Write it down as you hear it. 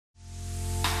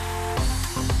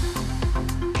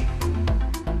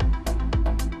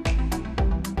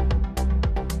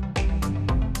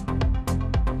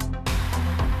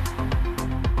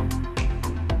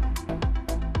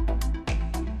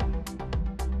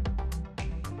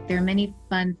There are many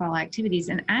fun fall activities.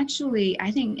 And actually, I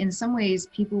think in some ways,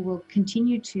 people will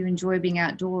continue to enjoy being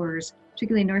outdoors,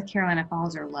 particularly North Carolina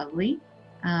falls are lovely.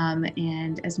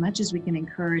 And as much as we can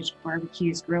encourage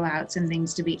barbecues, grill outs, and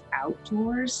things to be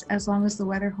outdoors, as long as the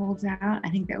weather holds out, I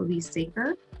think that would be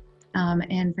safer.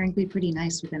 And frankly, pretty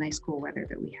nice with the nice cool weather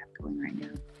that we have going right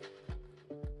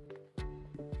now.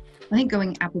 I think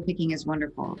going apple picking is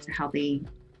wonderful. It's a healthy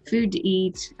food to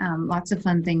eat, lots of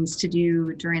fun things to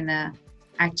do during the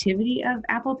activity of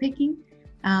apple picking.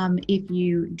 If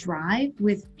you drive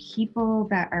with people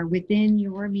that are within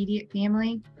your immediate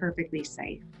family, perfectly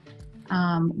safe.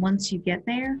 Once you get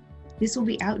there, this will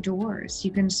be outdoors.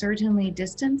 You can certainly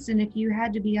distance, and if you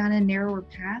had to be on a narrower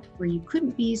path where you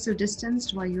couldn't be so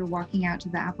distanced while you're walking out to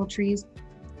the apple trees,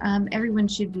 everyone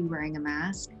should be wearing a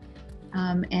mask.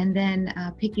 And then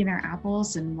picking our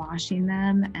apples and washing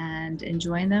them and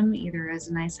enjoying them either as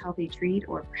a nice healthy treat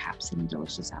or perhaps in a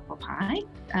delicious apple pie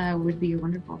would be a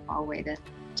wonderful fall way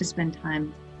to spend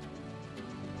time.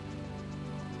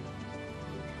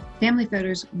 Family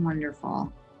photos,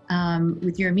 wonderful.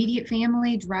 With your immediate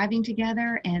family driving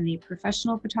together and the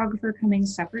professional photographer coming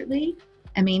separately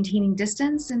and maintaining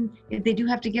distance. And if they do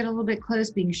have to get a little bit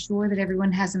close, being sure that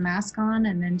everyone has a mask on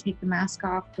and then take the mask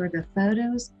off for the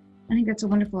photos. I think that's a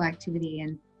wonderful activity,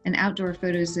 and outdoor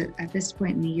photos at this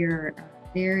point in the year are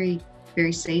very,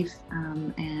 very safe,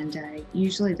 and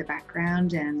usually the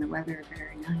background and the weather are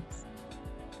very nice.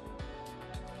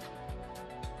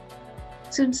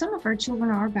 So some of our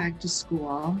children are back to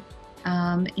school,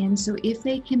 and so if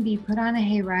they can be put on a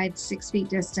hayride 6 feet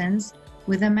distance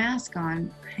with a mask on,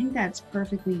 I think that's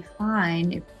perfectly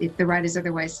fine if the ride is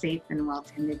otherwise safe and well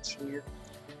tended to.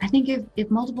 I think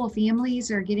if multiple families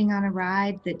are getting on a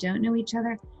ride that don't know each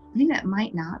other, I think that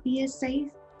might not be as safe.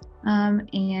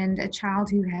 And a child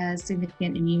who has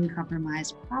significant immune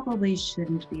compromise probably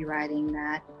shouldn't be riding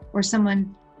that, or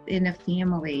someone in a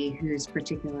family who's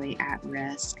particularly at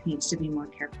risk needs to be more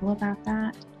careful about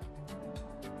that.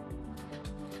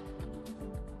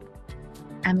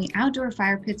 I mean, outdoor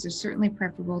fire pits are certainly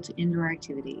preferable to indoor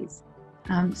activities.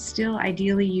 Still,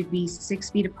 ideally, you'd be 6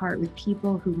 feet apart with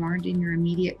people who aren't in your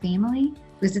immediate family,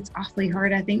 because it's awfully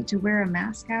hard, I think, to wear a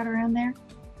mask out around there.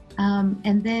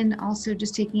 And then also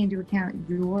just taking into account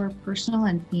your personal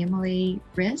and family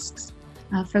risks.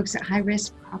 Folks at high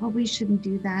risk probably shouldn't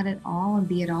do that at all and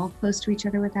be at all close to each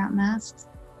other without masks.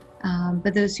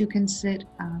 But those who can sit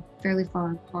fairly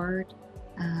far apart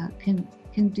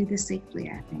can do this safely,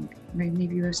 I think.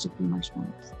 Maybe roast a few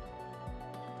marshmallows.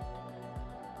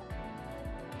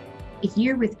 If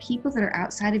you're with people that are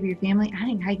outside of your family, I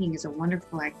think hiking is a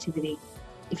wonderful activity.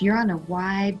 If you're on a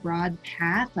wide, broad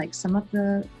path, like some of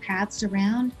the paths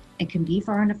around, and can be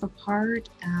far enough apart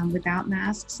without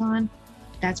masks on,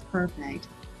 that's perfect.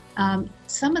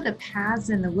 Some of the paths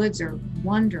in the woods are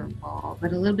wonderful,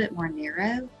 but a little bit more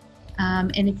narrow.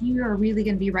 And if you are really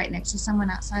going to be right next to someone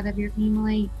outside of your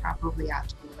family, you probably ought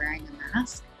to be wearing a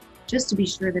mask, just to be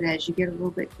sure that as you get a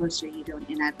little bit closer, you don't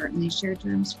inadvertently share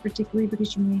germs, particularly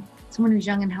because someone who's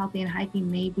young and healthy and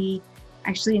hiking may be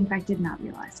actually infected and not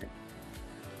realize it.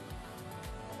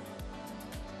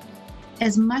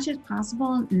 As much as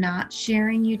possible, not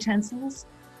sharing utensils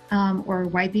or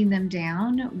wiping them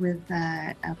down with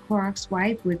a Clorox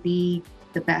wipe would be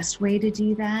the best way to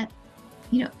do that.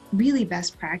 Really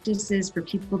best practice is for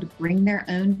people to bring their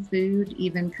own food,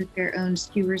 even cook their own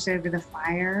skewers over the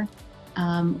fire,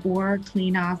 or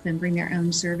clean off and bring their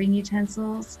own serving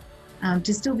utensils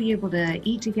to still be able to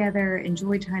eat together,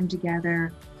 enjoy time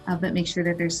together, but make sure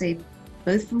that they're safe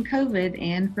both from COVID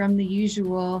and from the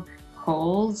usual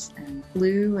colds and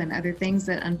flu and other things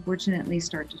that unfortunately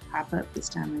start to pop up this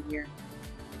time of year.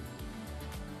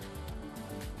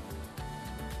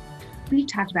 We've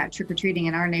talked about trick-or-treating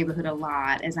in our neighborhood a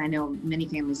lot, as I know many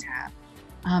families have.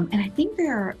 And I think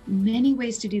there are many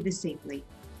ways to do this safely.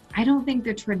 I don't think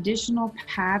the traditional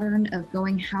pattern of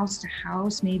going house to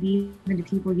house, maybe even to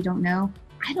people you don't know,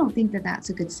 I don't think that that's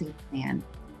a good safe plan.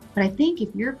 But I think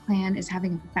if your plan is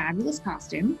having a fabulous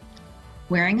costume,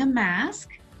 wearing a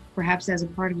mask, perhaps as a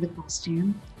part of the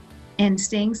costume, and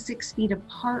staying 6 feet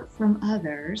apart from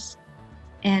others,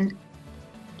 and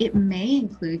it may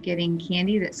include getting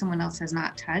candy that someone else has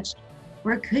not touched,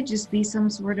 or it could just be some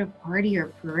sort of party or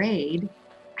parade.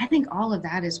 I think all of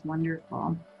that is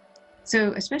wonderful.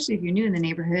 So especially if you're new in the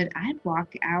neighborhood, I'd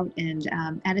walk out and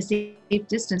at a safe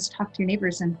distance, talk to your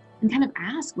neighbors and kind of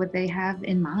ask what they have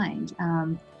in mind.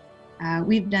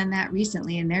 We've done that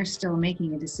recently and they're still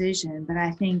making a decision, but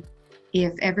I think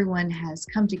if everyone has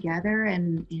come together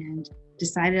and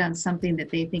decided on something that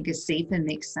they think is safe and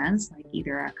makes sense, like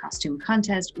either a costume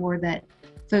contest or that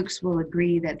folks will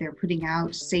agree that they're putting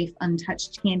out safe,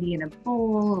 untouched candy in a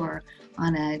bowl or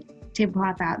on a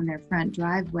tablecloth out in their front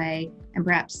driveway, and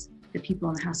perhaps the people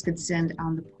in the house could stand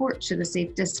on the porch at a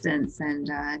safe distance and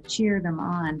cheer them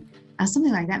on.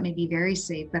 Something like that may be very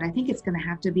safe, but I think it's going to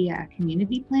have to be a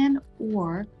community plan,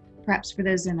 or perhaps for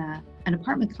those in an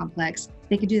apartment complex,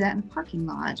 they could do that in a parking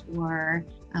lot, or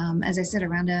as I said,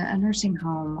 around a nursing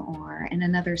home or in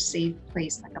another safe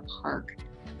place like a park,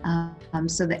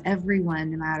 so that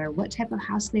everyone, no matter what type of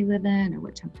house they live in or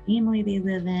what type of family they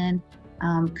live in,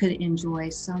 could enjoy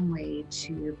some way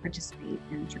to participate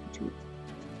in trick or treat.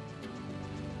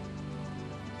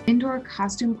 Indoor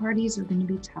costume parties are going to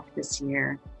be tough this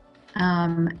year.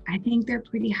 I think they're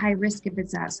pretty high risk if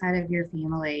it's outside of your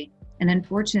family. And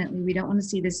unfortunately, we don't want to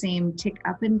see the same tick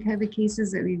up in COVID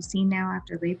cases that we've seen now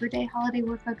after Labor Day holiday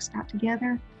where folks got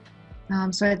together.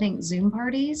 So I think Zoom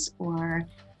parties or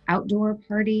outdoor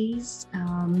parties,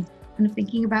 kind of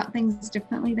thinking about things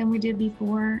differently than we did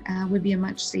before, would be a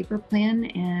much safer plan.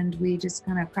 And we just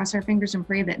kind of cross our fingers and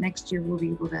pray that next year we'll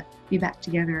be able to be back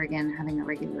together again, having a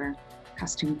regular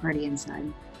costume party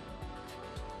inside.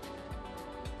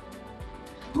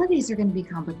 Holidays are going to be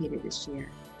complicated this year.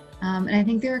 And I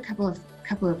think there are a couple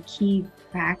of key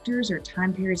factors or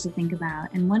time periods to think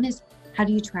about. And one is, how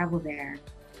do you travel there?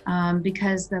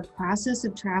 Because the process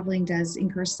of traveling does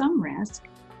incur some risk.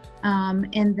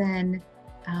 And then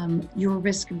your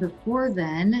risk before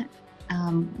then,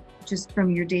 just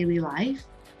from your daily life.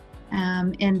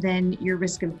 And then the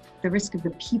risk of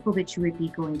the people that you would be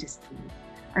going to see.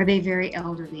 Are they very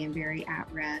elderly and very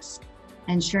at risk?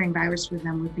 And sharing virus with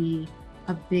them would be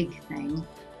a big thing.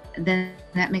 Then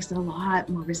that makes it a lot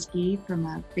more risky from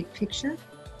a big picture.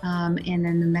 And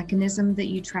then the mechanism that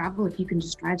you travel, if you can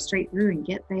just drive straight through and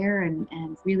get there and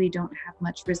really don't have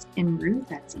much risk en route,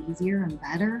 that's easier and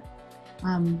better.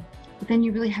 But then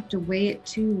you really have to weigh it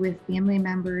too with family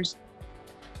members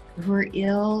who are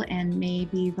ill and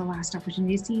maybe the last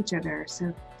opportunity to see each other.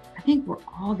 So I think we're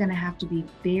all going to have to be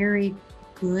very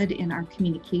good in our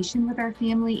communication with our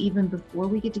family, even before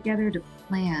we get together, to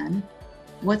plan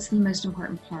what's the most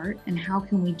important part and how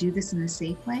can we do this in a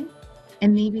safe way.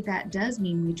 And maybe that does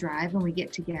mean we drive when we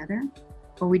get together,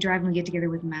 or we drive when we get together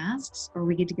with masks, or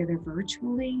we get together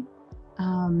virtually.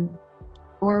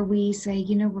 Or we say,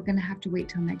 we're going to have to wait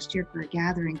till next year for a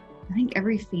gathering. I think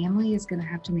every family is going to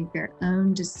have to make their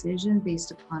own decision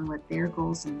based upon what their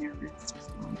goals and their risks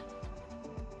are.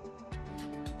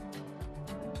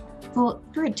 Well,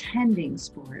 for attending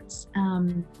sports,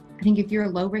 I think if you're a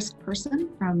low-risk person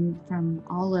from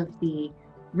all of the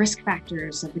risk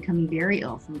factors of becoming very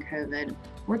ill from COVID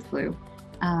or the flu,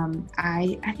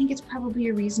 I think it's probably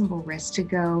a reasonable risk to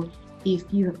go if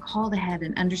you have called ahead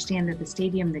and understand that the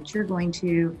stadium that you're going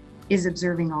to is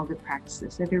observing all good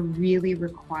practices, that they're really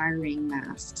requiring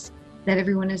masks, that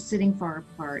everyone is sitting far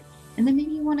apart. And then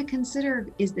maybe you want to consider,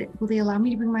 will they allow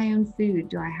me to bring my own food?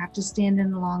 Do I have to stand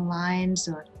in the long lines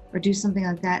or do something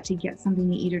like that to get something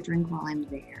to eat or drink while I'm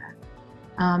there?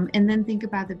 And then think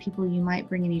about the people you might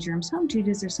bring any germs home to.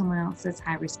 Is there someone else that's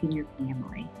high risk in your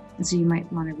family? And so you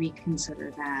might want to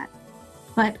reconsider that.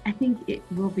 But I think it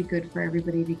will be good for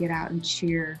everybody to get out and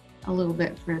cheer a little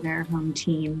bit for their home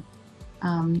team.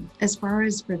 As far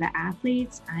as for the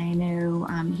athletes, I know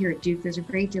here at Duke, there's a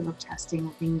great deal of testing,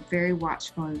 being very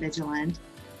watchful and vigilant.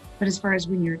 But as far as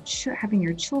when you're having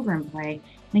your children play,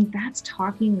 I think that's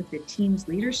talking with the team's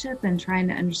leadership and trying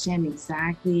to understand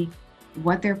exactly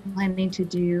what they're planning to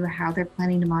do, how they're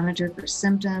planning to monitor for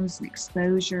symptoms and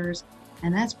exposures.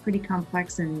 And that's pretty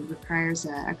complex and requires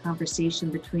a conversation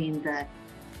between the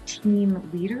team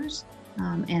leaders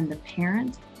and the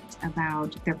parents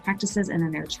about their practices and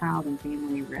then their child and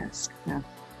family risk. So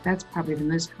that's probably the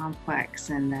most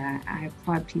complex, and I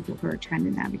applaud people who are trying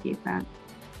to navigate that.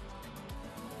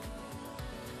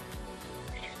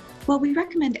 Well, we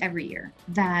recommend every year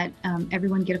that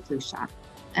everyone get a flu shot.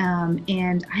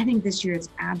 And I think this year it's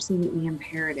absolutely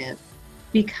imperative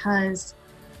because,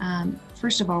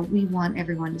 first of all, we want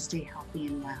everyone to stay healthy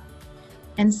and well.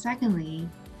 And secondly,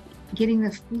 getting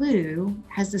the flu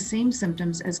has the same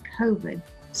symptoms as COVID.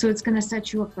 So it's going to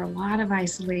set you up for a lot of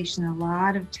isolation, a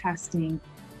lot of testing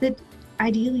that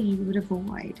ideally you would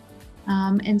avoid.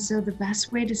 And so the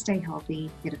best way to stay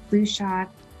healthy, get a flu shot.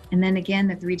 And then again,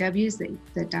 the 3 W's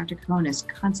that Dr. Cohen is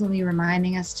constantly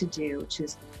reminding us to do, which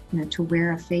is, to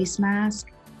wear a face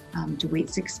mask, to wait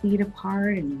 6 feet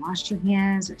apart and wash your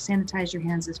hands or sanitize your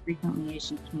hands as frequently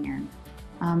as you can.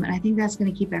 And I think that's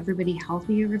going to keep everybody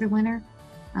healthy over the winter.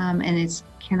 And it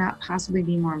cannot possibly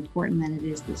be more important than it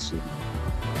is this year.